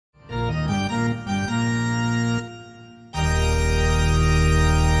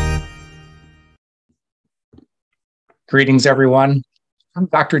Greetings, everyone. I'm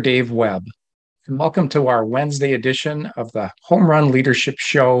Dr. Dave Webb, and welcome to our Wednesday edition of the Home Run Leadership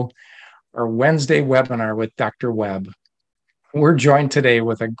Show, our Wednesday webinar with Dr. Webb. We're joined today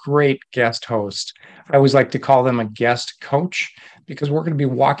with a great guest host. I always like to call them a guest coach because we're going to be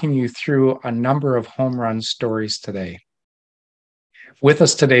walking you through a number of home run stories today. With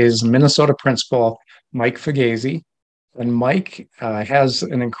us today is Minnesota Principal Mike Fugazzi. And Mike has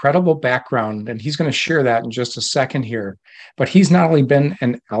an incredible background, and he's going to share that in just a second here. But he's not only been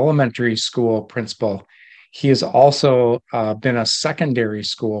an elementary school principal, he has also been a secondary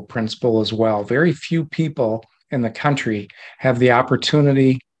school principal as well. Very few people in the country have the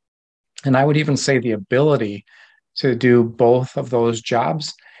opportunity, and I would even say the ability, to do both of those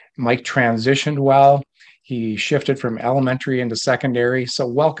jobs. Mike transitioned well. He shifted from elementary into secondary. So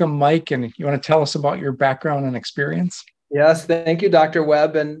welcome, Mike. And you want to tell us about your background and experience? Yes, thank you, Dr.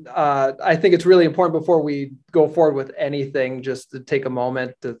 Webb. And I think it's really important before we go forward with anything, just to take a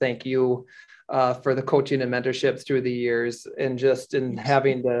moment to thank you for the coaching and mentorship through the years, and just in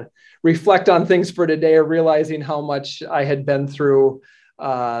having to reflect on things for today, or realizing how much I had been through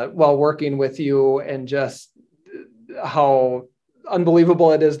while working with you, and just how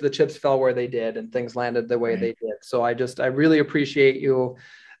unbelievable it is the chips fell where they did and things landed the way they did. So I really appreciate you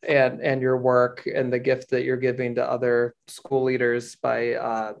and your work and the gift that you're giving to other school leaders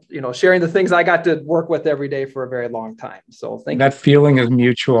by sharing the things I got to work with every day for a very long time. So thank you. That feeling is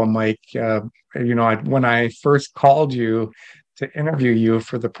mutual, Mike. When I first called you to interview you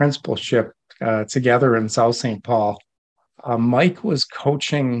for the principalship together in South St. Paul, Mike was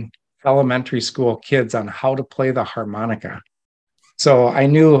coaching elementary school kids on how to play the harmonica. So I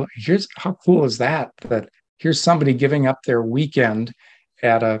knew, here's how cool is that here's somebody giving up their weekend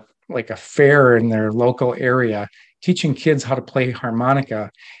at a fair in their local area, teaching kids how to play harmonica.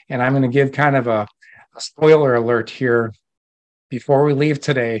 And I'm going to give kind of a spoiler alert here before we leave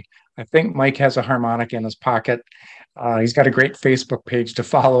today. I think Mike has a harmonica in his pocket. He's got a great Facebook page to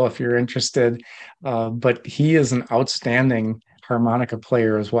follow if you're interested, but he is an outstanding harmonica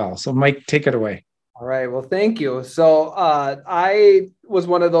player as well. So Mike, take it away. All right. Well, thank you. So I was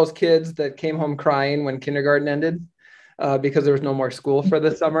one of those kids that came home crying when kindergarten ended because there was no more school for the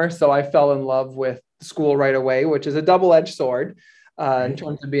summer. So I fell in love with school right away, which is a double-edged sword in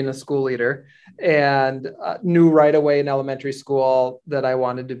terms of being a school leader, and knew right away in elementary school that I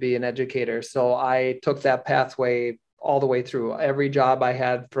wanted to be an educator. So I took that pathway all the way through. Every job I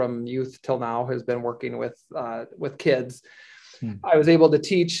had from youth till now has been working with kids. I was able to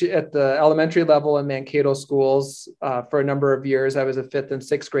teach at the elementary level in Mankato schools for a number of years. I was a 5th and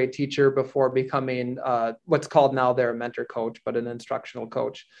 6th grade teacher before becoming what's called now their mentor coach, but an instructional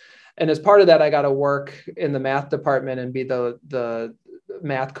coach. And as part of that, I got to work in the math department and be the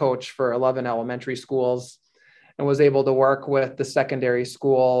math coach for 11 elementary schools, and was able to work with the secondary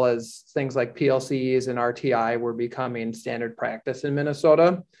school as things like PLCs and RTI were becoming standard practice in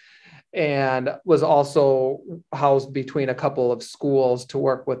Minnesota, and was also housed between a couple of schools to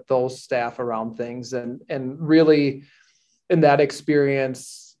work with those staff around things. And really in that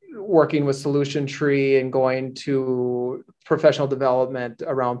experience, working with Solution Tree and going to professional development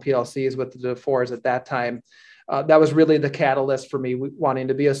around PLCs with the fours at that time, that was really the catalyst for me wanting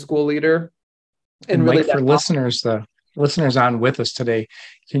to be a school leader. And really, Mike, for the listeners on with us today,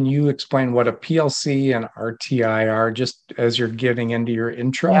 can you explain what a PLC and RTI are, just as you're getting into your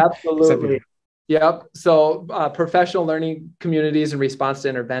intro? Absolutely. Yep. So professional learning communities in response to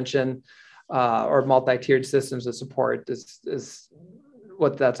intervention or multi-tiered systems of support is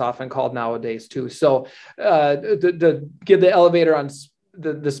what that's often called nowadays too. So to give the elevator on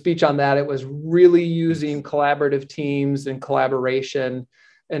the speech on that, it was really using collaborative teams and collaboration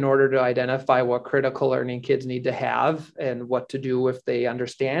in order to identify what critical learning kids need to have and what to do if they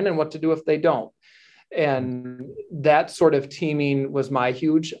understand and what to do if they don't. And that sort of teaming was my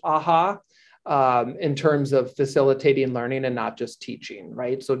huge aha in terms of facilitating learning and not just teaching,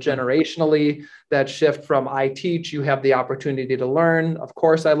 right? So generationally, that shift from I teach, you have the opportunity to learn. Of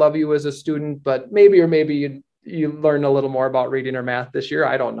course, I love you as a student, but maybe you learn a little more about reading or math this year,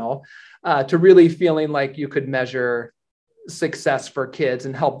 I don't know, to really feeling like you could measure success for kids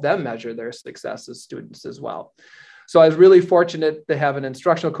and help them measure their success as students as well. So I was really fortunate to have an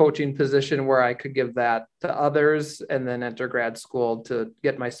instructional coaching position where I could give that to others, and then enter grad school to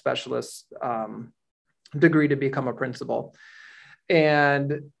get my specialist degree to become a principal.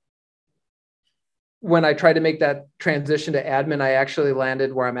 And when I tried to make that transition to admin, I actually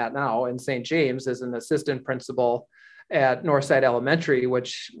landed where I'm at now in St. James as an assistant principal at Northside Elementary,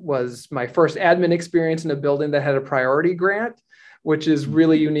 which was my first admin experience in a building that had a priority grant, which is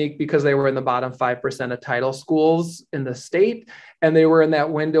really unique because they were in the bottom 5% of title schools in the state. And they were in that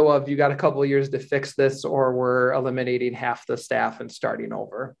window of, you got a couple of years to fix this, or we're eliminating half the staff and starting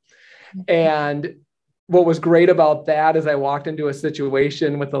over. And what was great about that is I walked into a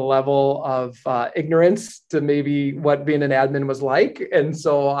situation with a level of ignorance to maybe what being an admin was like. And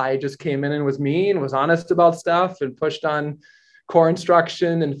so I just came in and was mean, was honest about stuff, and pushed on core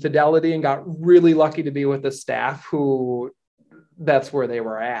instruction and fidelity, and got really lucky to be with the staff who that's where they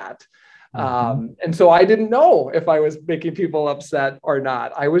were at. And so I didn't know if I was making people upset or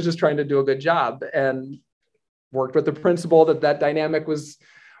not. I was just trying to do a good job, and worked with the principal that dynamic was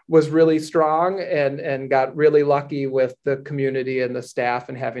really strong, and got really lucky with the community and the staff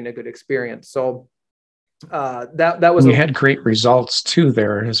and having a good experience. So that was, you had great results too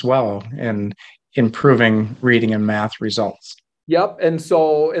there as well, and improving reading and math results. Yep. And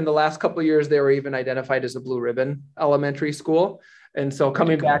so in the last couple of years, they were even identified as a blue ribbon elementary school. And so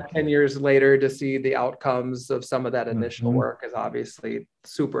coming back 10 years later to see the outcomes of some of that initial work is obviously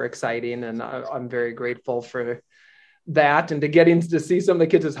super exciting. And I'm very grateful for that, and to getting to see some of the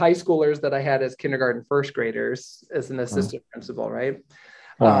kids as high schoolers that I had as kindergarten first graders as an assistant principal, right?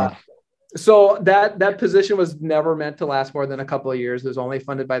 Wow. So that position was never meant to last more than a couple of years. It was only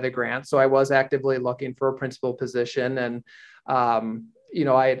funded by the grant. So I was actively looking for a principal position. And,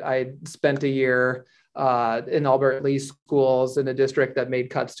 I spent a year in Albert Lee schools in a district that made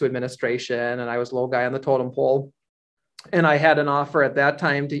cuts to administration. And I was low guy on the totem pole. And I had an offer at that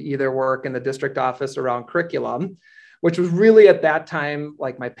time to either work in the district office around curriculum, which was really at that time,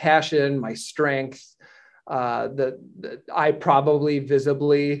 like my passion, my strength, that I probably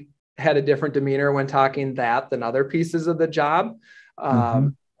visibly had a different demeanor when talking that than other pieces of the job.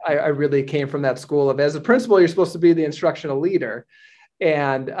 I really came from that school of, as a principal, you're supposed to be the instructional leader.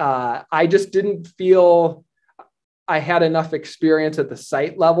 And I just didn't feel I had enough experience at the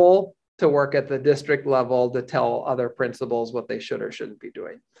site level to work at the district level to tell other principals what they should or shouldn't be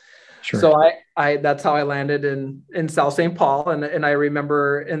doing. Sure. So I that's how I landed in South St. Paul. And I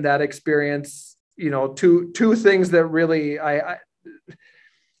remember in that experience, two things that really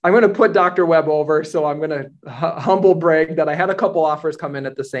I'm going to put Dr. Webb over. So I'm going to humble brag that I had a couple offers come in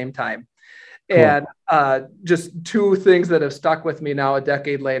at the same time. Cool. And just two things that have stuck with me now a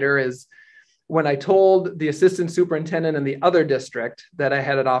decade later is when I told the assistant superintendent in the other district that I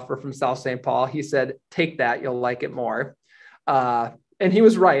had an offer from South St. Paul, he said, "Take that, you'll like it more." And he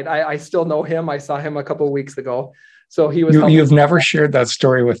was right. I still know him. I saw him a couple of weeks ago. So he was. You've never shared that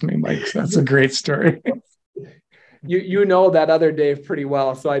story with me, Mike. That's a great story. You know that other Dave pretty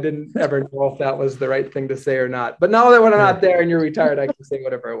well, so I didn't ever know if that was the right thing to say or not. But now that when I'm not there and you're retired, I can say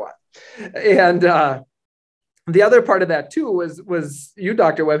whatever I want. And the other part of that too was you,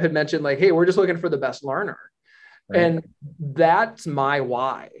 Dr. Webb, had mentioned like, hey, we're just looking for the best learner. Right. And that's my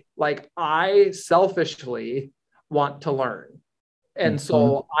why. Like, I selfishly want to learn. And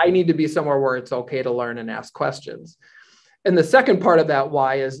so I need to be somewhere where it's okay to learn and ask questions. And the second part of that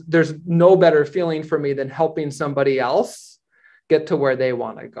why is there's no better feeling for me than helping somebody else get to where they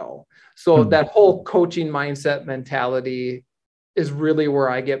want to go. So that whole coaching mindset mentality is really where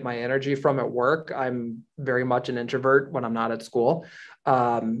I get my energy from at work. I'm very much an introvert when I'm not at school.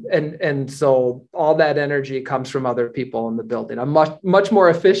 And so all that energy comes from other people in the building. I'm much more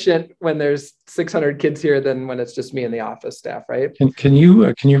efficient when there's 600 kids here than when it's just me and the office staff, right? Can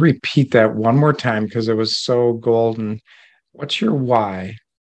you repeat that one more time? Because it was so golden. What's your why?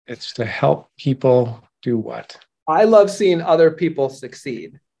 It's to help people do what? I love seeing other people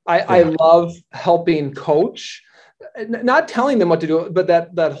succeed. I love helping coach, not telling them what to do, but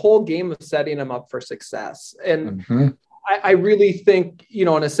that whole game of setting them up for success. And I really think, in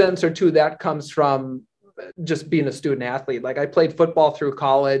a sense or two, that comes from just being a student athlete. Like, I played football through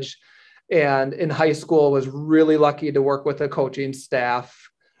college, and in high school was really lucky to work with a coaching staff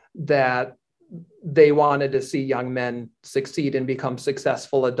that they wanted to see young men succeed and become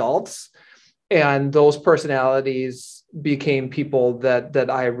successful adults. And those personalities became people that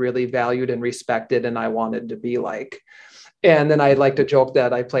I really valued and respected, and I wanted to be like. And then I like to joke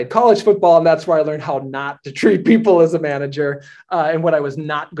that I played college football, and that's where I learned how not to treat people as a manager, and what I was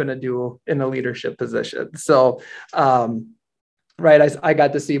not going to do in a leadership position. So, I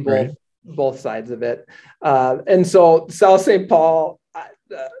got to see both sides of it. And so South St. Paul,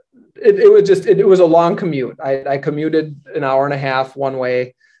 it was a long commute. I commuted an hour and a half one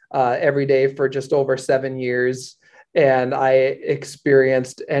way every day for just over 7 years. And I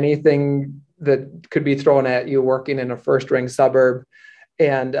experienced anything that could be thrown at you working in a first ring suburb.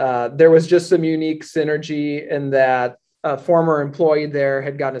 And there was just some unique synergy in that a former employee there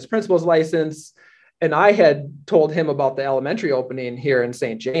had gotten his principal's license And I had told him about the elementary opening here in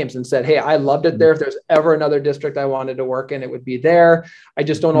St. James and said, hey, I loved it there. If there's ever another district I wanted to work in, it would be there. I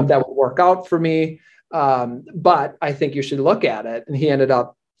just don't know if that would work out for me. But I think you should look at it. And he ended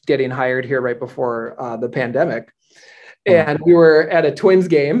up getting hired here right before the pandemic. And we were at a Twins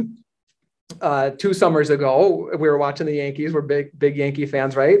game 2 summers ago. We were watching the Yankees. We're big Yankee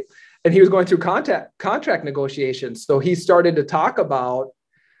fans, right? And he was going through contract negotiations. So he started to talk about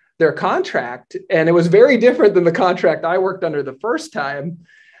their contract, and it was very different than the contract I worked under the first time.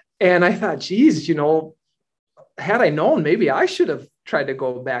 And I thought, geez, had I known, maybe I should have tried to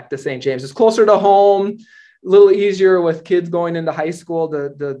go back to St. James. It's closer to home, a little easier with kids going into high school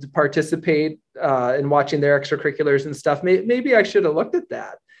to participate in watching their extracurriculars and stuff. Maybe I should have looked at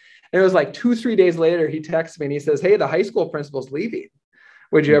that. And it was like 2-3 days later, he texts me and he says, hey, the high school principal's leaving.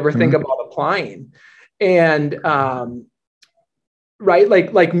 Would you ever think about applying? And right,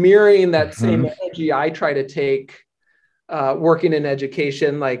 like mirroring that same energy I try to take working in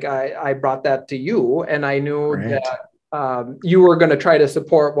education. Like I brought that to you, and I knew that you were going to try to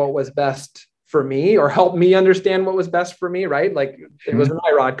support what was best for me, or help me understand what was best for me, right? Like it was an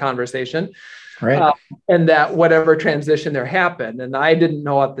IROD conversation. Right. And that whatever transition there happened. And I didn't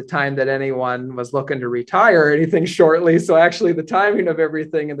know at the time that anyone was looking to retire or anything shortly. So actually the timing of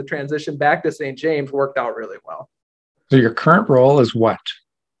everything and the transition back to St. James worked out really well. So your current role is what?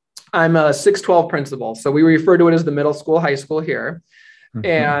 I'm a 612 principal. So we refer to it as the middle school, high school here.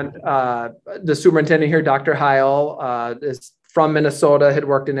 And the superintendent here, Dr. Heil, is from Minnesota, had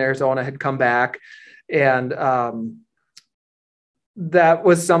worked in Arizona, had come back. And that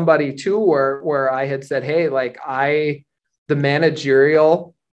was somebody too, where I had said, hey, like the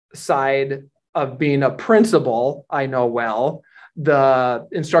managerial side of being a principal, I know well. The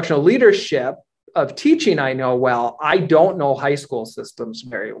instructional leadership of teaching, I know well. I don't know high school systems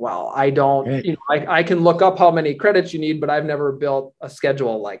very well. I don't, I can look up how many credits you need, but I've never built a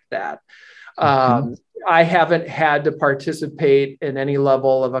schedule like that. I haven't had to participate in any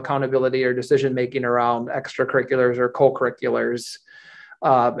level of accountability or decision-making around extracurriculars or co-curriculars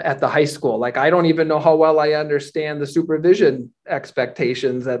at the high school. Like, I don't even know how well I understand the supervision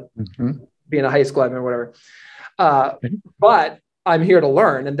expectations at being a high school admin or whatever. But I'm here to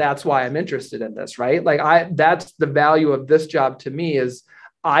learn, and that's why I'm interested in this, right? Like that's the value of this job to me, is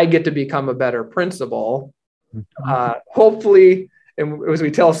I get to become a better principal, hopefully, and as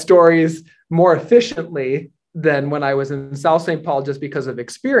we tell stories, more efficiently than when I was in South St. Paul, just because of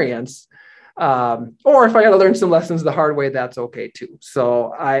experience. Or if I got to learn some lessons the hard way, that's okay too.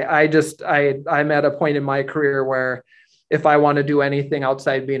 So I'm at a point in my career where if I want to do anything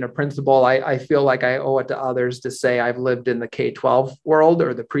outside being a principal, I feel like I owe it to others to say I've lived in the K-12 world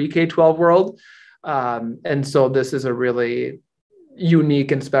or the pre-K-12 world. And so this is a really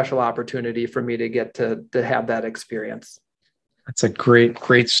unique and special opportunity for me to get to have that experience. That's a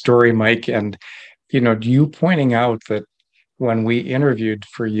great story, Mike. And, you pointing out that when we interviewed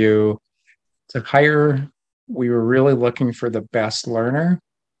for you to hire, we were really looking for the best learner.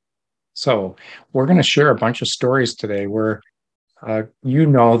 So we're going to share a bunch of stories today where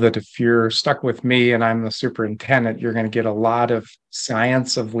that if you're stuck with me and I'm the superintendent, you're going to get a lot of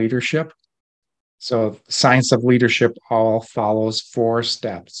science of leadership. So science of leadership all follows 4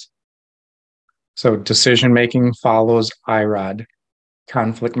 steps. So decision-making follows IROD.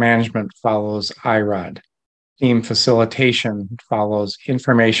 Conflict management follows IROD. Team facilitation follows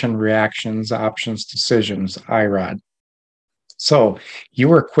information, reactions, options, decisions, IROD. So you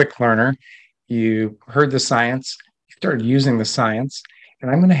were a quick learner. You heard the science, you started using the science,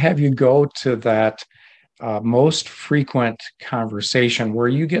 and I'm going to have you go to that most frequent conversation where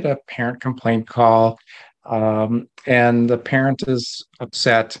you get a parent complaint call and the parent is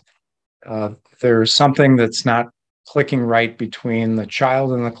upset. There's something that's not clicking right between the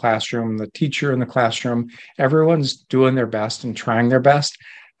child in the classroom, the teacher in the classroom. Everyone's doing their best and trying their best,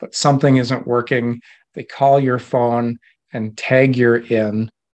 but something isn't working. They call your phone and tag you're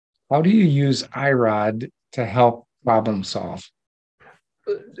in. How do you use IROD to help problem solve?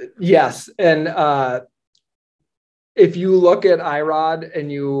 Yes. And if you look at IROD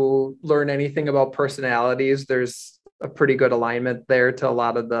and you learn anything about personalities, there's a pretty good alignment there to a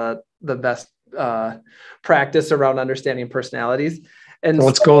lot of the best practice around understanding personalities. And so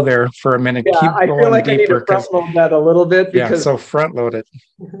let's go there for a minute. Yeah, Keep I going feel like deeper, I need to front load that a little bit. Because, so front load it.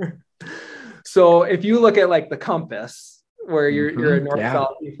 So if you look at like the compass, where you're a north,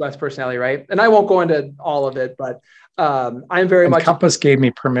 south, east, west personality, right? And I won't go into all of it, but I'm very much. Compass gave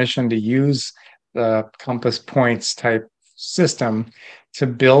me permission to use the compass points type system to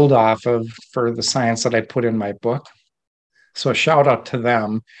build off of for the science that I put in my book. So a shout out to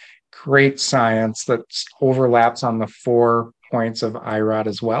them. great science that overlaps on the 4 points of IROD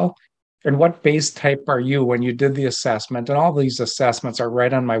as well. And what base type are you when you did the assessment? And all these assessments are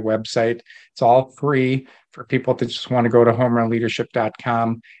right on my website. It's all free for people that just want to go to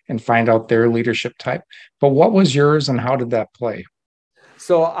homerunleadership.com and find out their leadership type. But what was yours and how did that play?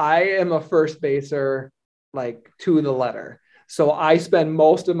 So I am a first baser, like to the letter. So I spend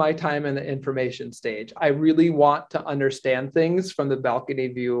most of my time in the information stage. I really want to understand things from the balcony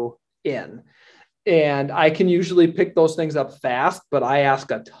view in. And I can usually pick those things up fast, but I ask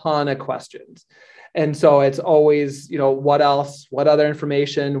a ton of questions. And so it's always, what else? What other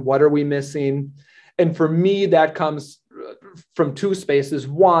information? What are we missing? And for me, that comes from 2 spaces.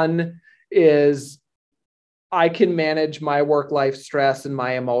 One is I can manage my work-life stress and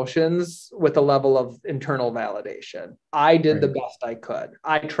my emotions with a level of internal validation. I did the best I could.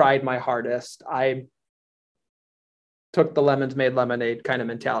 I tried my hardest. I took the lemons made lemonade kind of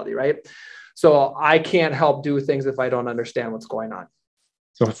mentality, right? So I can't help do things if I don't understand what's going on.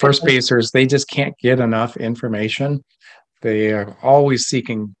 So first basers, they just can't get enough information. They are always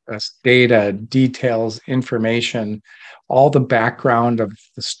seeking data, details, information, all the background of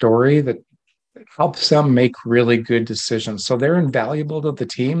the story that helps them make really good decisions. So they're invaluable to the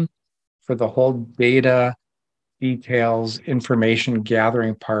team for the whole data, details, information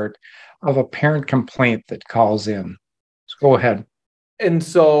gathering part of a parent complaint that calls in. So go ahead. And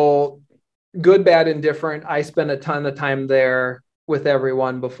so good, bad, indifferent. I spend a ton of time there with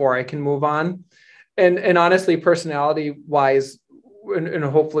everyone before I can move on. And honestly, personality wise, and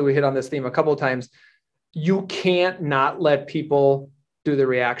hopefully we hit on this theme a couple of times, you can't not let people do the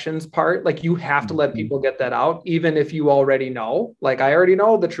reactions part. Like you have to let people get that out, even if you already know, like I already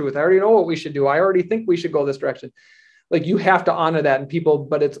know the truth. I already know what we should do. I already think we should go this direction. Like you have to honor that in people,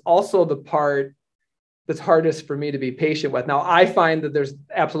 but it's also the part that's hardest for me to be patient with. Now I find that there's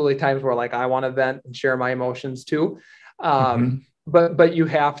absolutely times where like I want to vent and share my emotions too. But you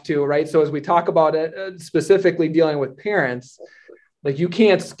have to, right? So as we talk about it, specifically dealing with parents, like you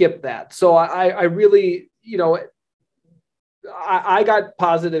can't skip that. So I really, I got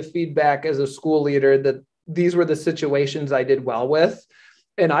positive feedback as a school leader that these were the situations I did well with.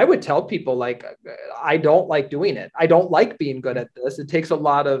 And I would tell people like, I don't like doing it. I don't like being good at this. It takes a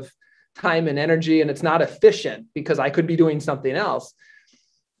lot of time and energy and it's not efficient because I could be doing something else.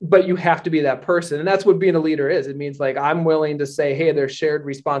 But you have to be that person. And that's what being a leader is. It means like, I'm willing to say, hey, there's shared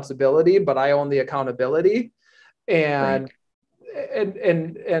responsibility, but I own the accountability. And,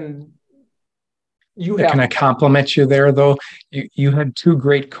 and you have. Can I compliment you there though? You had 2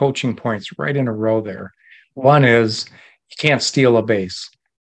 great coaching points right in a row there. One is you can't steal a base.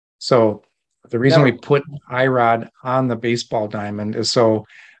 So the reason we put IROD on the baseball diamond is so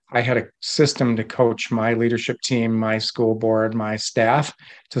I had a system to coach my leadership team, my school board, my staff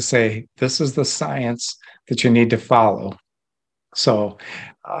to say, this is the science that you need to follow. So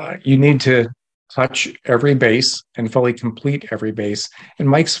you need to touch every base and fully complete every base. And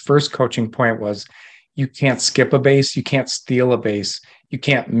Mike's first coaching point was, you can't skip a base, you can't steal a base, you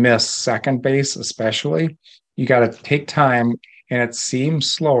can't miss second base, especially. You got to take time, and it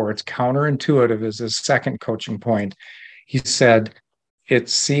seems slower. It's counterintuitive is his second coaching point. He said, it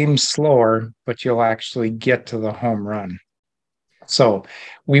seems slower, but you'll actually get to the home run. So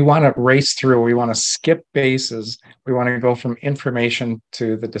we want to race through. We want to skip bases. We want to go from information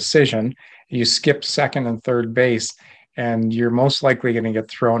to the decision. You skip second and third base, and you're most likely going to get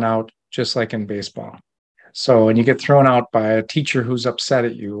thrown out just like in baseball. So when you get thrown out by a teacher who's upset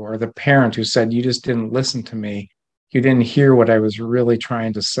at you or the parent who said, you just didn't listen to me, you didn't hear what I was really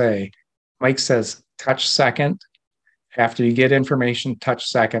trying to say. Mike says, touch second. After you get information, touch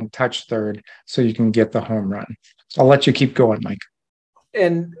second, touch third, so you can get the home run. I'll let you keep going, Mike.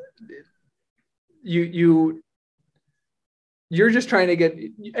 And you're just trying to get,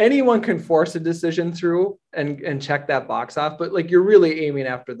 anyone can force a decision through and check that box off, but like you're really aiming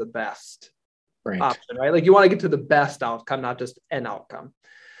after the best option, right? Like you want to get to the best outcome, not just an outcome.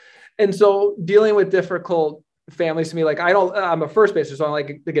 And so dealing with difficult families to me, like I'm a first baser, so I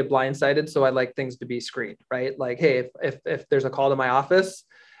like to get blindsided. So I like things to be screened, right? Like, hey, if there's a call to my office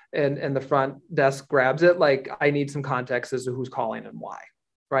and the front desk grabs it, like I need some context as to who's calling and why,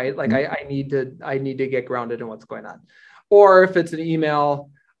 right? Like I need to get grounded in what's going on. Or if it's an email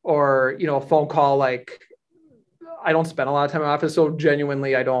or, a phone call, like I don't spend a lot of time in my office. So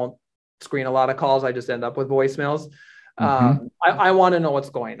genuinely, I don't screen a lot of calls. I just end up with voicemails. I want to know what's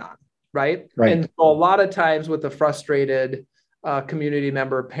going on. Right. And so a lot of times with a frustrated community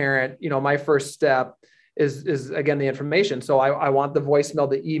member, parent, my first step is again, the information. So I want the voicemail,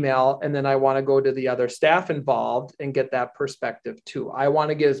 the email, and then I want to go to the other staff involved and get that perspective too. I want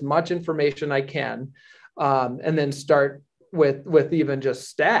to get as much information I can, and then start with even just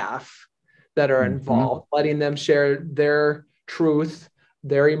staff that are involved, letting them share their truth,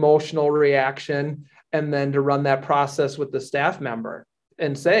 their emotional reaction, and then to run that process with the staff member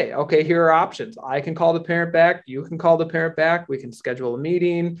and say, okay, here are options. I can call the parent back. You can call the parent back. We can schedule a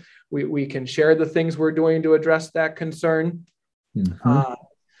meeting. We can share the things we're doing to address that concern.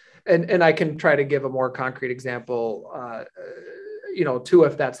 And I can try to give a more concrete example, too,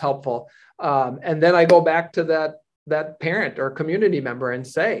 if that's helpful. And then I go back to that parent or community member and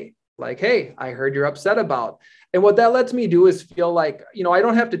say, like, hey, I heard you're upset about. And what that lets me do is feel like, I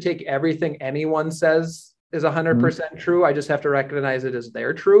don't have to take everything anyone says is 100% true. I just have to recognize it as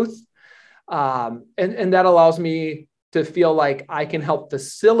their truth. And that allows me to feel like I can help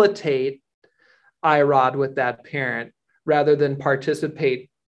facilitate IROD with that parent rather than participate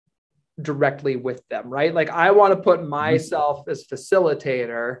directly with them, right? Like I want to put myself as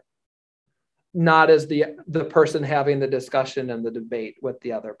facilitator, not as the person having the discussion and the debate with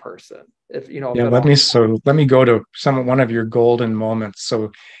the other person. Let me go to one of your golden moments.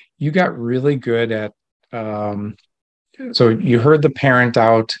 So you got really good at, so you heard the parent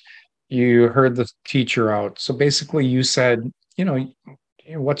out, you heard the teacher out. So basically you said,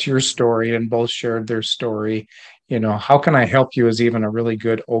 what's your story? And both shared their story. How can I help you is even a really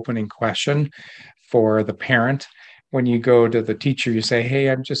good opening question for the parent. When you go to the teacher, you say, hey,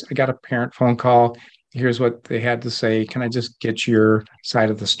 I got a parent phone call. Here's what they had to say. Can I just get your side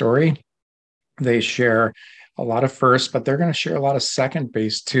of the story? They share a lot of first, but they're going to share a lot of second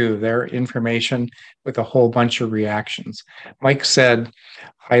base too, their information with a whole bunch of reactions. Mike said,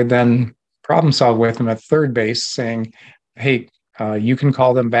 I then problem solved with him at third base saying, hey, you can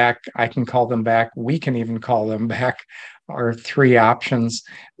call them back. I can call them back. We can even call them back. Our three options.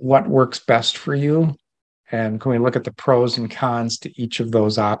 What works best for you? And can we look at the pros and cons to each of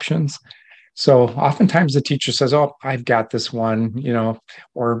those options? So oftentimes the teacher says, oh, I've got this one,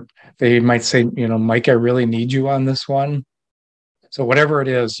 or they might say, Mike, I really need you on this one. So whatever it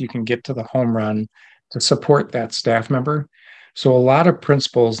is, you can get to the home run to support that staff member. So a lot of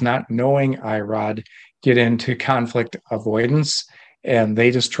principals not knowing IROD get into conflict avoidance, and they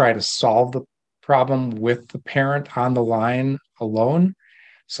just try to solve the problem with the parent on the line alone.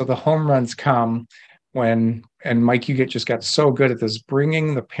 So the home runs come and Mike, you just got so good at this,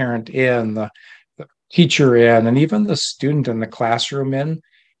 bringing the parent in, the teacher in, and even the student in the classroom in.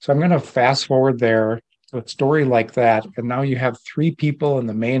 So I'm going to fast forward there to a story like that. And now you have three people in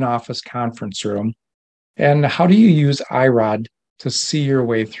the main office conference room. And how do you use IROD to see your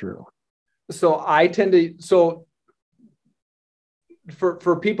way through? So I tend to,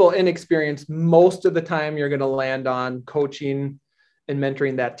 for people inexperienced, most of the time you're going to land on coaching and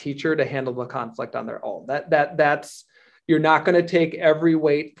mentoring that teacher to handle the conflict on their own. That's you're not going to take every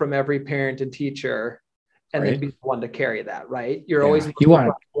weight from every parent and teacher and then be the one to carry that, right? You're always looking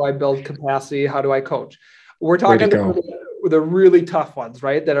how do I build capacity? How do I coach? We're talking the really tough ones,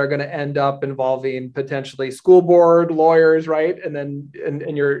 right? That are going to end up involving potentially school board, lawyers, right? And then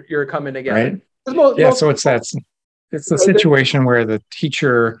and you're coming together. Right. So it's the situation where the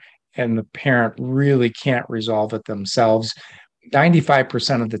teacher and the parent really can't resolve it themselves.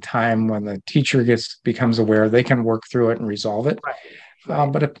 95% of the time when the teacher becomes aware, they can work through it and resolve it.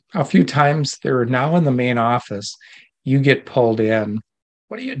 Right. But a few times they're now in the main office, you get pulled in.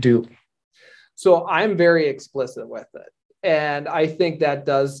 What do you do? So I'm very explicit with it. And I think that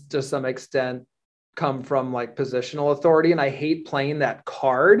does to some extent come from like positional authority. And I hate playing that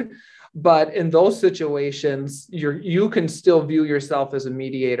card. But in those situations, you can still view yourself as a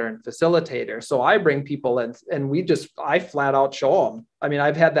mediator and facilitator. So I bring people in and I flat out show them. I mean,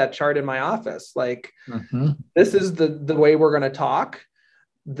 I've had that chart in my office. Like, this is the way we're going to talk.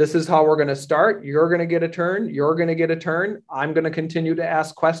 This is how we're going to start. You're going to get a turn. You're going to get a turn. I'm going to continue to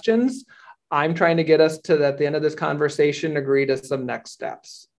ask questions. I'm trying to get us to, at the end of this conversation, agree to some next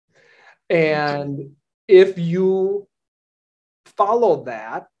steps. And if you follow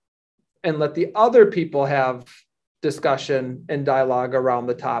that, and let the other people have discussion and dialogue around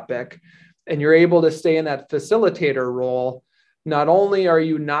the topic, and you're able to stay in that facilitator role, not only are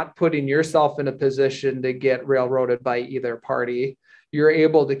you not putting yourself in a position to get railroaded by either party, you're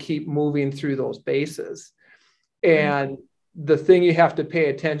able to keep moving through those bases. And the thing you have to pay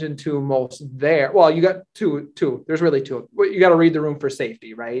attention to most there, well, you got two, there's really two. You got to read the room for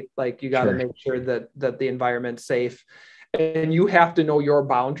safety, right? Like you got to make sure that the environment's safe. And you have to know your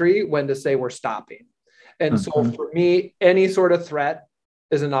boundary when to say we're stopping. And so for me, any sort of threat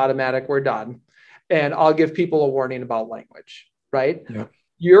is an automatic, we're done. and I'll give people a warning about language, right? Yeah.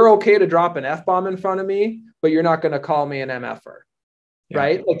 You're okay to drop an F-bomb in front of me, but you're not going to call me an MFer,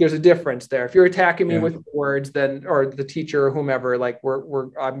 right? Like there's a difference there. If you're attacking me with words, then, or the teacher or whomever, like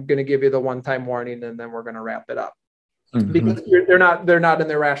I'm going to give you the one-time warning, and then we're going to wrap it up. Because they're not in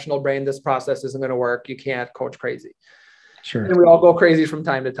their rational brain. This process isn't going to work. You can't coach crazy. Sure. And we all go crazy from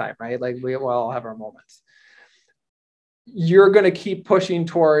time to time, right? Like we all have our moments. You're going to keep pushing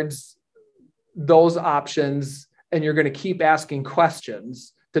towards those options, and you're going to keep asking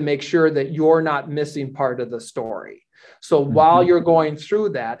questions to make sure that you're not missing part of the story. So while you're going through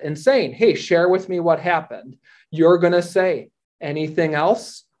that and saying, hey, share with me what happened, you're going to say, anything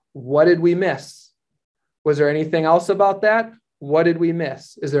else? What did we miss? Was there anything else about that? What did we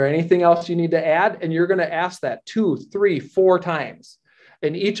miss? Is there anything else you need to add? And you're going to ask that 2, 3, 4 times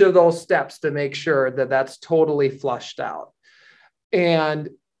in each of those steps to make sure that that's totally flushed out. And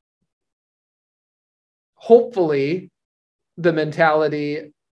hopefully the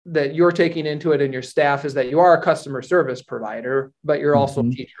mentality that you're taking into it in your staff is that you are a customer service provider, but you're also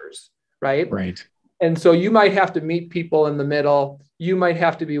teachers, right? Right. And so you might have to meet people in the middle. You might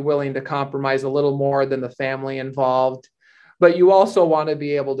have to be willing to compromise a little more than the family involved, but you also want to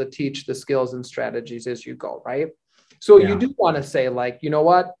be able to teach the skills and strategies as you go, right? So you do want to say, like, you know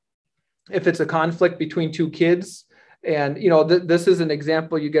what, if it's a conflict between 2 kids, and, you know, this is an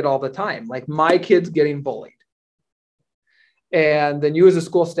example you get all the time, like my kid's getting bullied. And then you as a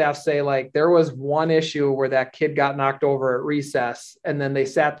school staff say, like, there was one issue where that kid got knocked over at recess, and then they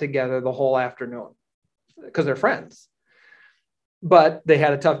sat together the whole afternoon because they're friends, but they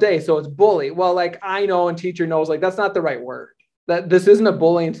had a tough day. So it's bully. Well, like, I know, and teacher knows, like, that's not the right word. That this isn't a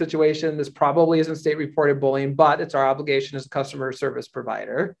bullying situation. This probably isn't state reported bullying, but it's our obligation as a customer service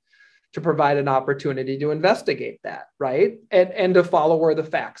provider to provide an opportunity to investigate that, right? And to follow where the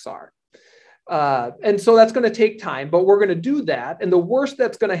facts are. And so that's going to take time, but we're going to do that. And the worst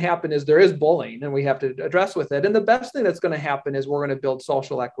that's going to happen is there is bullying, and we have to address with it. And the best thing that's going to happen is we're going to build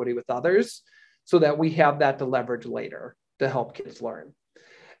social equity with others so that we have that to leverage later to help kids learn.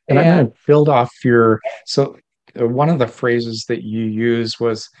 And I'm going to build off one of the phrases that you use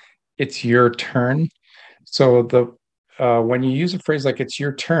was, it's your turn. So when you use a phrase like it's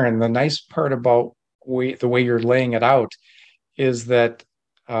your turn, the nice part about the way you're laying it out is that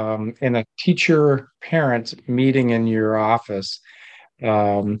in a teacher-parent meeting in your office,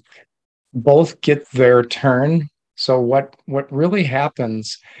 both get their turn. So what really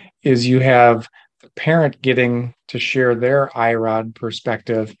happens is you have the parent getting to share their IROD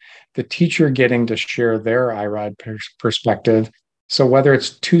perspective, the teacher getting to share their IROD perspective. So whether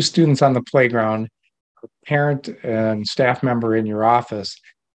it's 2 students on the playground, a parent and staff member in your office,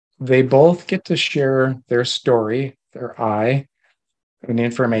 they both get to share their story, their and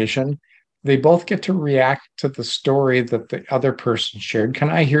information. They both get to react to the story that the other person shared. Can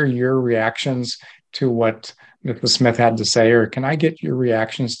I hear your reactions to what Mrs. Smith had to say, or can I get your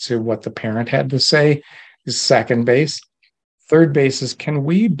reactions to what the parent had to say? Is second base. Third base is, can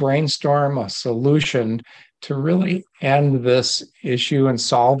we brainstorm a solution to really end this issue and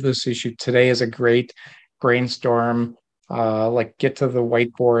solve this issue? Today is a great brainstorm, like get to the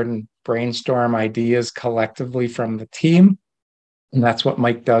whiteboard and brainstorm ideas collectively from the team. And that's what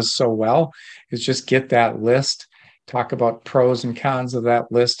Mike does so well, is just get that list, talk about pros and cons of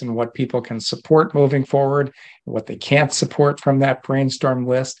that list and what people can support moving forward, and what they can't support from that brainstorm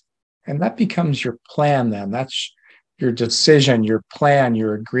list. And that becomes your plan then. That's your decision, your plan,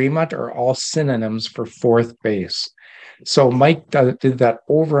 your agreement are all synonyms for fourth base. So Mike did that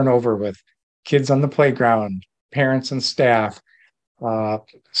over and over with kids on the playground, parents and staff,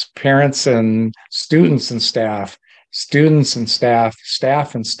 parents and students and staff, students and staff,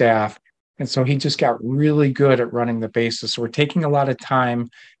 staff and staff. And so he just got really good at running the bases. So we're taking a lot of time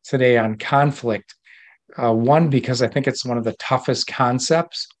today on conflict. One, because I think it's one of the toughest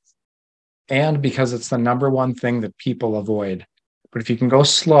concepts, and because it's the number one thing that people avoid. But if you can go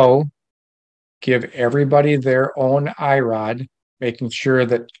slow, give everybody their own IROD, making sure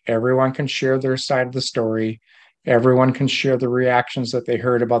that everyone can share their side of the story, everyone can share the reactions that they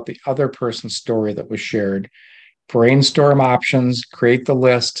heard about the other person's story that was shared, brainstorm options, create the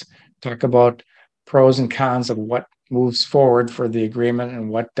list, talk about pros and cons of what moves forward for the agreement and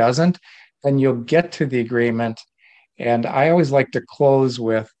what doesn't, then you'll get to the agreement. And I always like to close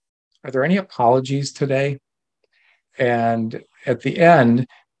with, are there any apologies today? And at the end,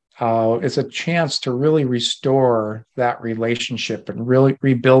 it's a chance to really restore that relationship and really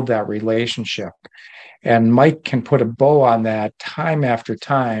rebuild that relationship. And Mike can put a bow on that time after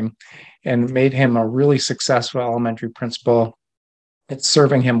time, and made him a really successful elementary principal It's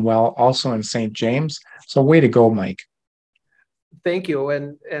serving him well also in St. James. So way to go, Mike. Thank you.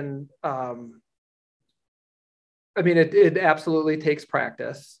 And I mean, it absolutely takes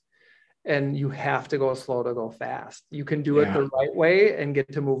practice, and you have to go slow to go fast. You can do it the right way and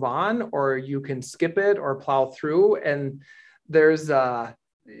get to move on, or you can skip it or plow through. And there's,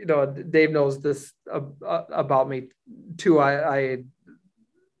 Dave knows this about me too. I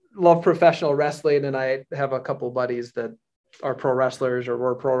love professional wrestling, and I have a couple buddies that are pro wrestlers or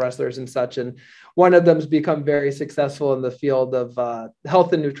were pro wrestlers and such. And one of them's become very successful in the field of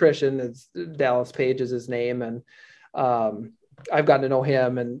health and nutrition. It's Dallas Page is his name. And I've gotten to know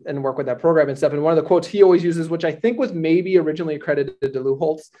him and work with that program and stuff. And one of the quotes he always uses, which I think was maybe originally accredited to Lou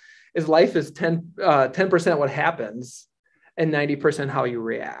Holtz, is life is 10% what happens and 90% how you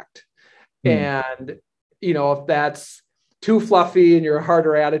react. And, if that's too fluffy and you're a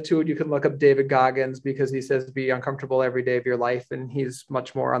harder attitude, you can look up David Goggins, because he says be uncomfortable every day of your life. And he's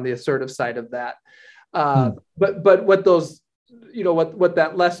much more on the assertive side of that. But what those, what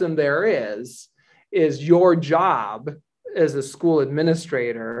that lesson there is your job as a school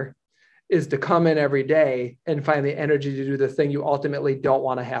administrator is to come in every day and find the energy to do the thing you ultimately don't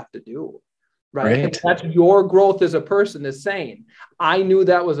want to have to do. Right. And that's your growth as a person, is saying, I knew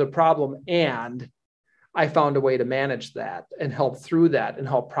that was a problem and I found a way to manage that and help through that and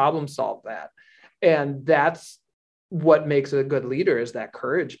help problem solve that. And that's what makes a good leader, is that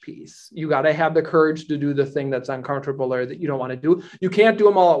courage piece. You got to have the courage to do the thing that's uncomfortable or that you don't want to do. You can't do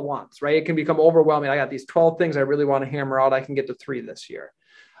them all at once, right? It can become overwhelming. I got these 12 things I really want to hammer out. I can get to 3 this year.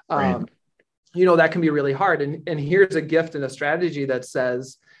 That can be really hard. And here's a gift and a strategy that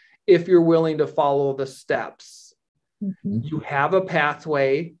says, if you're willing to follow the steps, you have a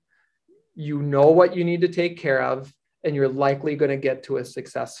pathway, you know what you need to take care of, and you're likely going to get to a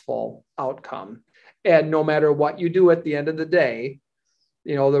successful outcome. And no matter what you do at the end of the day,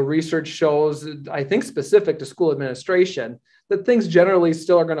 the research shows, I think specific to school administration, that things generally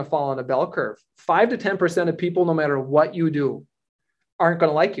still are going to fall on a bell curve. 5 to 10% of people, no matter what you do, aren't going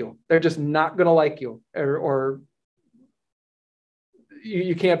to like you. They're just not going to like you, or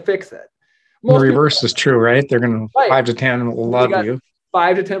you can't fix it. The reverse is true, right? They're going to 5 to 10 will love you.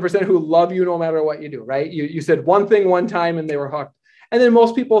 5 to 10% who love you no matter what you do, right? You said one thing one time and they were hooked. And then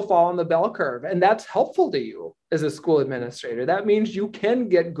most people fall on the bell curve, and that's helpful to you as a school administrator. That means you can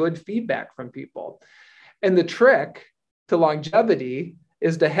get good feedback from people. And the trick to longevity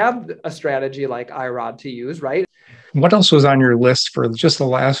is to have a strategy like IROD to use, right? What else was on your list for just the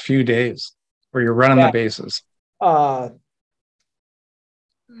last few days where you're running the bases?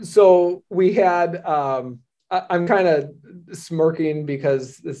 So we had, I'm kind of smirking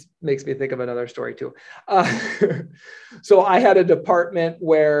because this makes me think of another story too. So I had a department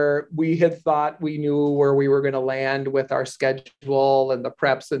where we had thought we knew where we were going to land with our schedule and the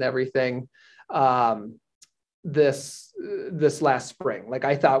preps and everything this last spring. Like,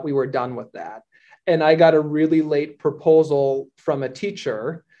 I thought we were done with that. And I got a really late proposal from a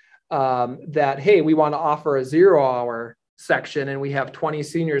teacher that, hey, we want to offer a 0-hour section and we have 20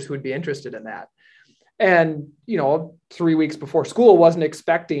 seniors who would be interested in that. And, 3 weeks before school, wasn't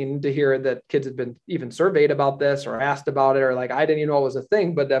expecting to hear that kids had been even surveyed about this or asked about it, or like, I didn't even know it was a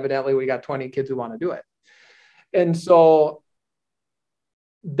thing, but evidently we got 20 kids who want to do it. And so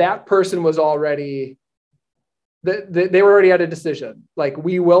that person was already, they were already at a decision. Like,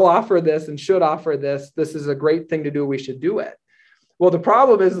 we will offer this and should offer this. This is a great thing to do. We should do it. Well, the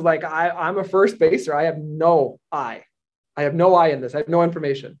problem is, like, I'm a first baser. I have no eye. I have no eye in this. I have no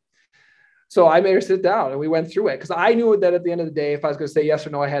information. So I made her sit down and we went through it, because I knew that at the end of the day, if I was going to say yes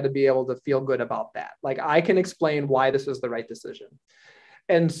or no, I had to be able to feel good about that. Like, I can explain why this was the right decision.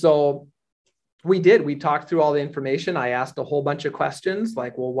 And so we did. We talked through all the information. I asked a whole bunch of questions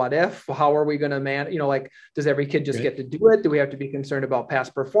like, well, what if? How are we going to manage? Like, does every kid just get to do it? Do we have to be concerned about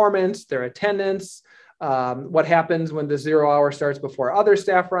past performance, their attendance? What happens when the 0-hour starts before other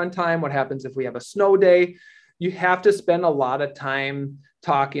staff are on time? What happens if we have a snow day? You have to spend a lot of time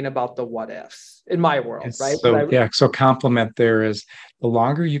talking about the what ifs in my world, right? So compliment there is, the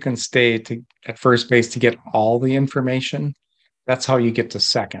longer you can stay at first base to get all the information, that's how you get to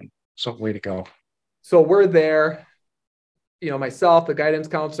second. So way to go. So we're there, myself, the guidance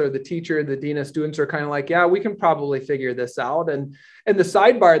counselor, the teacher, the dean of students are kind of like, yeah, we can probably figure this out. And the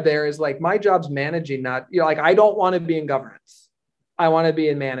sidebar there is like, my job's managing, not, like, I don't want to be in governance. I want to be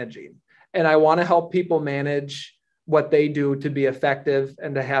in managing, and I want to help people manage what they do to be effective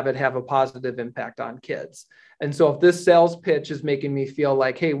and to have it have a positive impact on kids. And so if this sales pitch is making me feel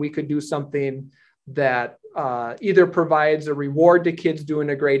like, hey, we could do something that either provides a reward to kids doing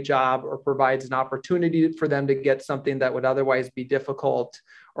a great job or provides an opportunity for them to get something that would otherwise be difficult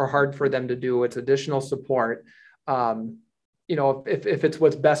or hard for them to do. It's additional support. If it's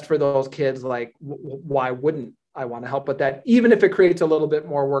what's best for those kids, like why wouldn't I want to help with that? Even if it creates a little bit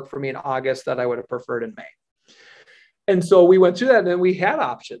more work for me in August that I would have preferred in May. And so we went through that, and then we had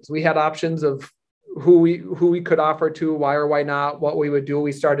options. We had options of who we could offer to, why or why not, what we would do.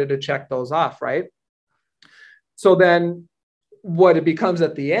 We started to check those off, right? So then what it becomes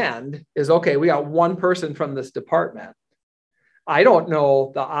at the end is, okay, we got one person from this department. I don't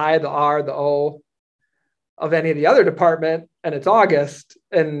know the I, the R, the O of any of the other department, and it's August,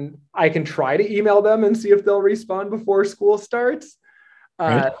 and I can try to email them and see if they'll respond before school starts.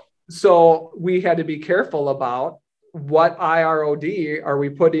 Right. So we had to be careful about what IROD are we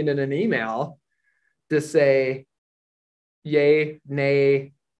putting in an email to say yay,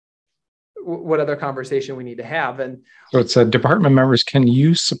 nay, what other conversation we need to have. And so it's a department members, can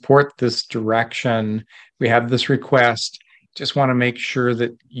you support this direction? We have this request. Just want to make sure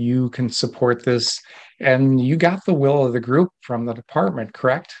that you can support this. And you got the will of the group from the department,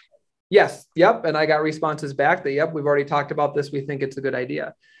 correct? Yes. Yep. And I got responses back that, yep, we've already talked about this. We think it's a good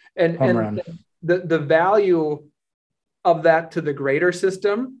idea. And the value of that to the greater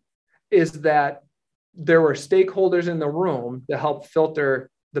system is that there were stakeholders in the room to help filter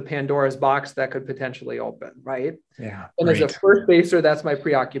the Pandora's box that could potentially open, right? Yeah. And as a first baser, that's my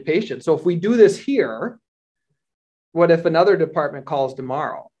preoccupation. So if we do this here, what if another department calls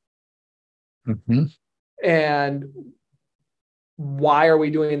tomorrow? Mm-hmm. And why are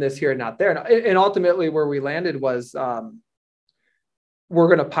we doing this here and not there? And ultimately where we landed was we're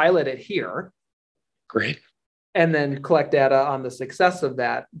going to pilot it here. Great. And then collect data on the success of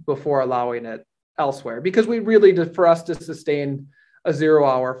that before allowing it elsewhere. Because we really, for us to sustain a 0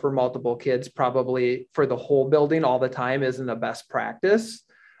 hour for multiple kids, probably for the whole building all the time, isn't a best practice.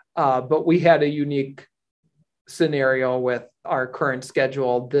 But we had a unique scenario with our current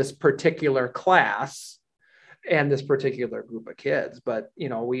schedule, this particular class and this particular group of kids. But,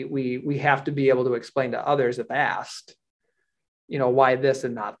 we have to be able to explain to others if asked, why this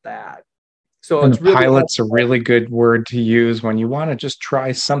and not that. So and it's really pilot's a really good word to use when you want to just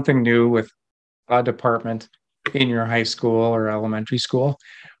try something new with a department in your high school or elementary school,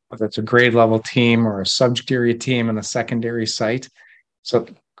 whether it's a grade level team or a subject area team in a secondary site. So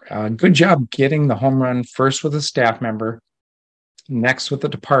good job getting the home run first with a staff member, next with the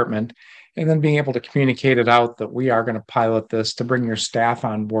department, and then being able to communicate it out that we are going to pilot this to bring your staff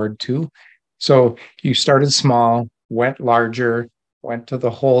on board too. So you started small, went larger, went to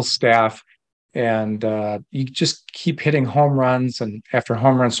the whole staff, and you just keep hitting home runs and after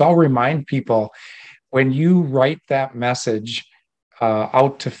home runs. So I'll remind people, when you write that message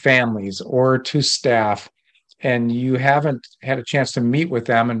out to families or to staff, and you haven't had a chance to meet with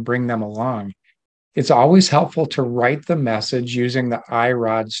them and bring them along, it's always helpful to write the message using the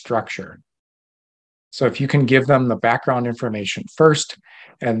IROD structure. So if you can give them the background information first,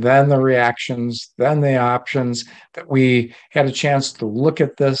 and then the reactions, then the options, that we had a chance to look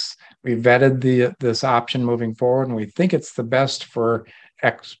at this, we vetted this option moving forward, and we think it's the best for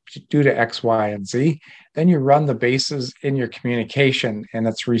X due to X, Y, and Z, then you run the bases in your communication, and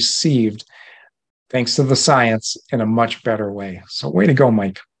it's received, thanks to the science, in a much better way. So way to go,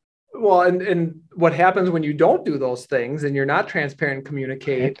 Mike. Well, and what happens when you don't do those things and you're not transparent and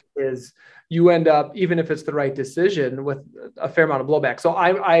communicate is you end up, even if it's the right decision, with a fair amount of blowback. So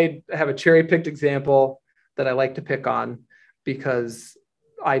I have a cherry-picked example that I like to pick on because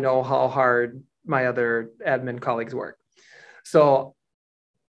I know how hard my other admin colleagues work. So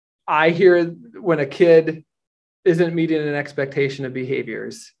I hear when a kid isn't meeting an expectation of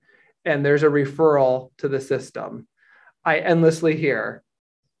behaviors and there's a referral to the system, I endlessly hear,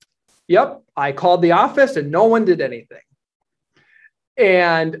 yep, I called the office and no one did anything.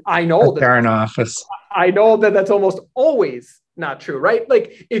 And I know they're in office. I know that that's almost always not true, right?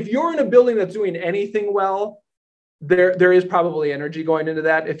 Like if you're in a building that's doing anything well, there is probably energy going into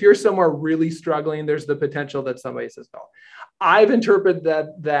that. If you're somewhere really struggling, there's the potential that somebody says no. I've interpreted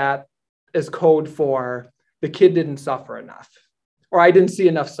that as code for the kid didn't suffer enough, or I didn't see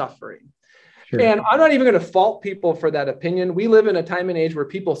enough suffering. Sure. And I'm not even going to fault people for that opinion. We live in a time and age where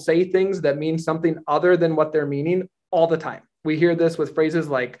people say things that mean something other than what they're meaning all the time. We hear this with phrases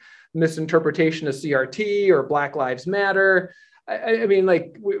like misinterpretation of CRT or Black Lives Matter. I mean,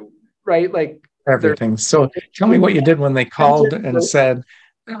 like, right? Like everything. So tell me what you did when they called and said,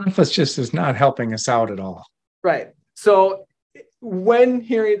 the office just is not helping us out at all. Right. So when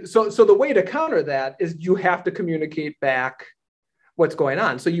hearing, so the way to counter that is you have to communicate back what's going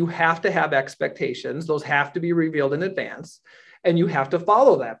on. So you have to have expectations. Those have to be revealed in advance, and you have to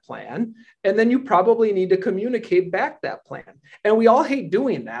follow that plan. And then you probably need to communicate back that plan. And we all hate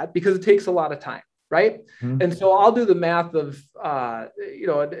doing that because it takes a lot of time, right? Mm-hmm. And so I'll do the math of,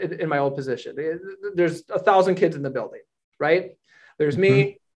 in my old position, there's 1,000 kids in the building, right? There's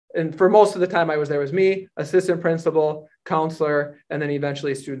me. And for most of the time I was there was me, assistant principal, counselor, and then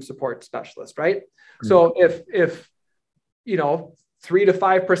eventually student support specialist, right? Mm-hmm. So if 3 to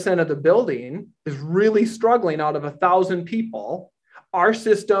 5% of the building is really struggling out of 1,000 people, our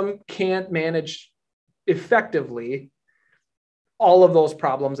system can't manage effectively all of those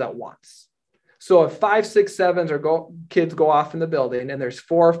problems at once. So if 5, 6, 7 kids go off in the building and there's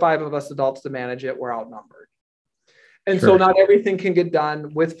 4 or 5 of us adults to manage it, we're outnumbered. And so not everything can get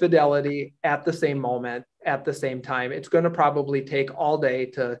done with fidelity at the same moment, at the same time. It's going to probably take all day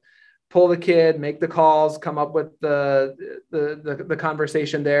to pull the kid, make the calls, come up with the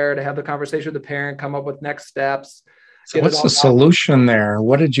conversation there, to have the conversation with the parent, come up with next steps. So what's the solution there?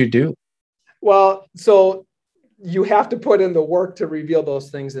 What did you do? Well, so you have to put in the work to reveal those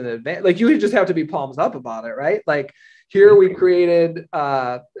things in advance. Like you just have to be palms up about it, right? Like here we created,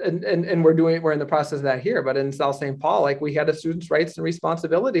 and we're in the process of that here, but in South St. Paul, like we had a students' rights and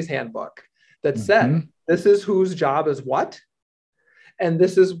responsibilities handbook that said, this is whose job is what, and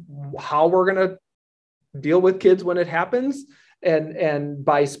this is how we're going to deal with kids when it happens. And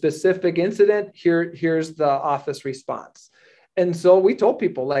by specific incident, here's the office response. And so we told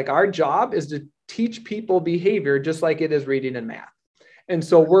people, like, our job is to teach people behavior just like it is reading and math. And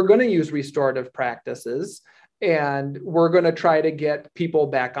so we're going to use restorative practices, and we're going to try to get people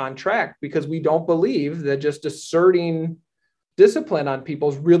back on track, because we don't believe that just asserting discipline on people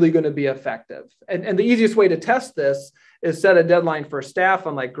is really going to be effective. And the easiest way to test this is set a deadline for staff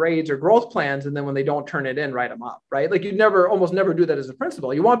on like grades or growth plans. And then when they don't turn it in, write them up, right? Like you'd almost never do that as a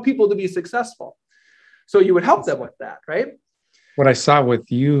principal. You want people to be successful. So you would help them with that, right? What I saw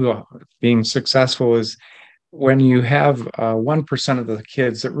with you being successful is when you have 1% of the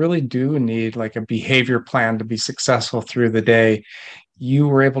kids that really do need like a behavior plan to be successful through the day, you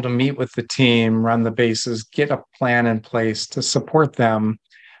were able to meet with the team, run the bases, get a plan in place to support them.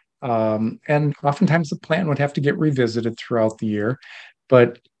 And oftentimes the plan would have to get revisited throughout the year,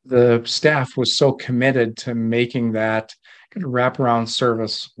 but the staff was so committed to making that kind of wraparound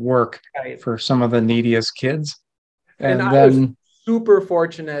service work for some of the neediest kids. And I was super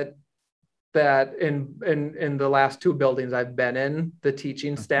fortunate that in the last 2 buildings I've been in, the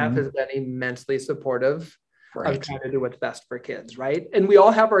teaching staff has been immensely supportive of trying to do what's best for kids, right? And we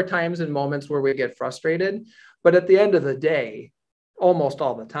all have our times and moments where we get frustrated, but at the end of the day, almost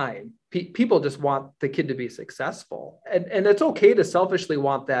all the time, people just want the kid to be successful. And it's okay to selfishly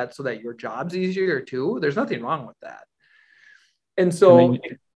want that so that your job's easier too. There's nothing wrong with that. And so...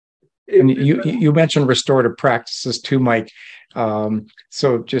 you mentioned restorative practices too, Mike.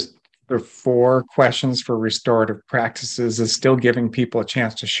 So just the 4 questions for restorative practices is still giving people a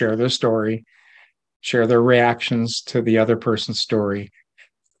chance to share their story, share their reactions to the other person's story.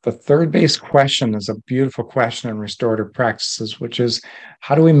 The third base question is a beautiful question in restorative practices, which is,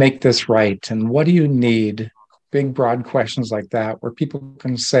 how do we make this right? And what do you need? Big, broad questions like that, where people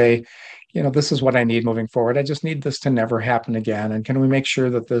can say, this is what I need moving forward. I just need this to never happen again. And can we make sure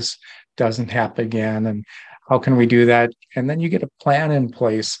that this doesn't happen again? And how can we do that? And then you get a plan in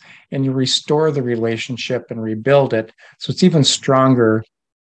place and you restore the relationship and rebuild it so it's even stronger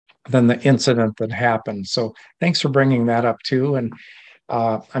than the incident that happened. So thanks for bringing that up too. And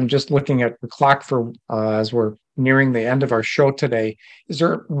I'm just looking at the clock for as we're nearing the end of our show today. Is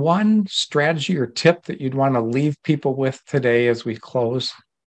there one strategy or tip that you'd want to leave people with today as we close?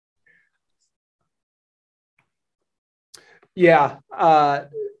 Yeah.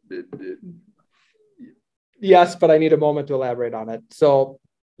 Yes, but I need a moment to elaborate on it. So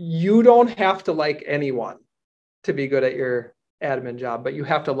you don't have to like anyone to be good at your admin job, but you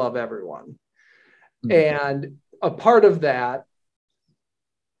have to love everyone. Mm-hmm. And a part of that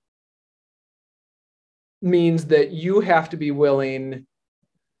means that you have to be willing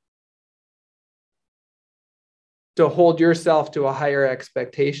to hold yourself to a higher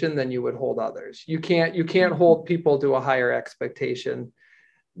expectation than you would hold others. You can't hold people to a higher expectation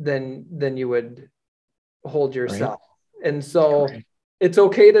than you would hold yourself. Right. And so it's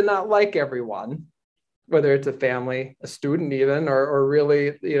okay to not like everyone, whether it's a family, a student even, or really,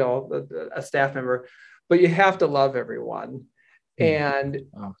 a staff member, but you have to love everyone. And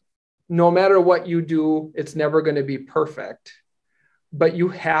no matter what you do, it's never going to be perfect, but you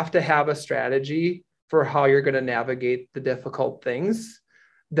have to have a strategy for how you're going to navigate the difficult things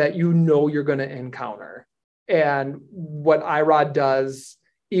that you're going to encounter. And what IROD does,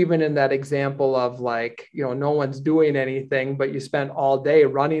 even in that example of like, no one's doing anything, but you spent all day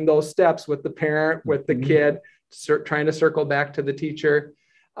running those steps with the parent, with the kid, trying to circle back to the teacher.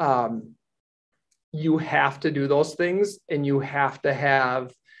 You have to do those things, and you have to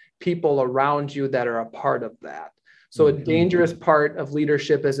have people around you that are a part of that. So a dangerous part of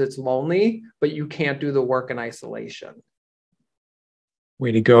leadership is it's lonely, but you can't do the work in isolation.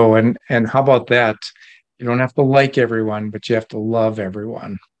 Way to go. And how about that? You don't have to like everyone, but you have to love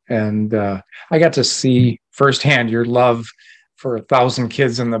everyone. And I got to see firsthand your love for 1,000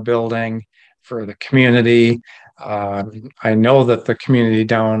 kids in the building, for the community. I know that the community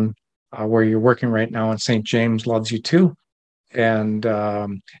down where you're working right now in St. James loves you too. And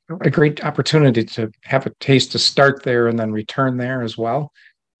what a great opportunity to have a taste to start there and then return there as well.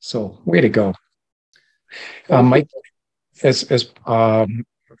 So way to go. Mike, as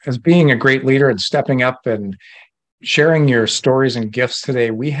being a great leader and stepping up and sharing your stories and gifts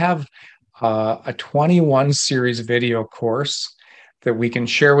today, we have a 21 series video course that we can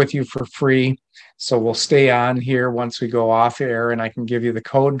share with you for free. So we'll stay on here once we go off air, and I can give you the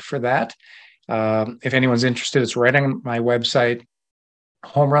code for that. If anyone's interested, it's right on my website,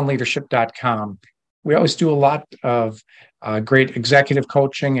 homerunleadership.com. We always do a lot of great executive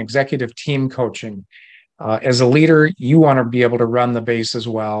coaching, executive team coaching. As a leader, you want to be able to run the base as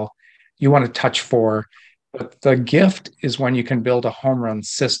well. You want to touch four. But the gift is when you can build a home run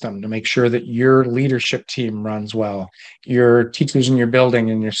system to make sure that your leadership team runs well, your teachers in your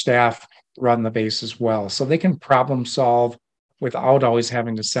building and your staff run the base as well, so they can problem solve without always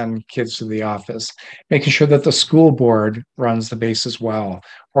having to send kids to the office, making sure that the school board runs the base as well,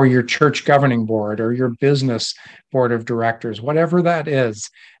 or your church governing board, or your business board of directors, whatever that is,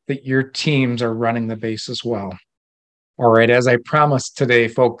 that your teams are running the base as well. All right, as I promised today,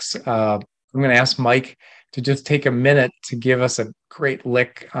 folks, I'm going to ask Mike to just take a minute to give us a great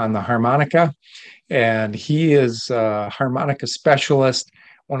lick on the harmonica. And he is a harmonica specialist,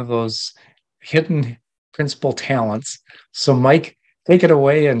 one of those hidden principal talents. So Mike, take it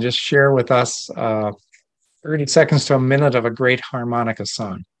away and just share with us 30 seconds to a minute of a great harmonica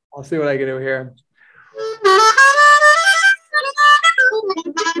song. I'll see what I can do here.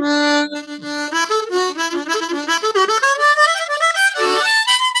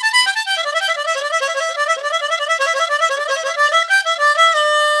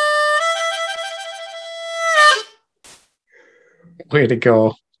 Way to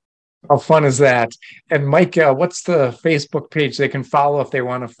go. How fun is that? And Mike, what's the Facebook page they can follow if they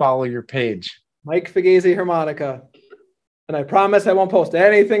want to follow your page? Mike Fugazzi Harmonica. And I promise I won't post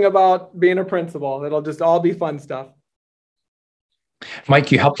anything about being a principal. It'll just all be fun stuff.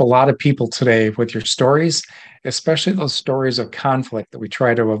 Mike, you helped a lot of people today with your stories, especially those stories of conflict that we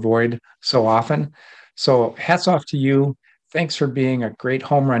try to avoid so often. So hats off to you. Thanks for being a great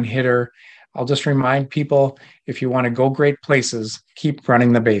home run hitter. I'll just remind people, if you want to go great places, keep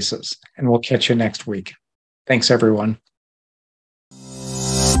running the bases, and we'll catch you next week. Thanks, everyone.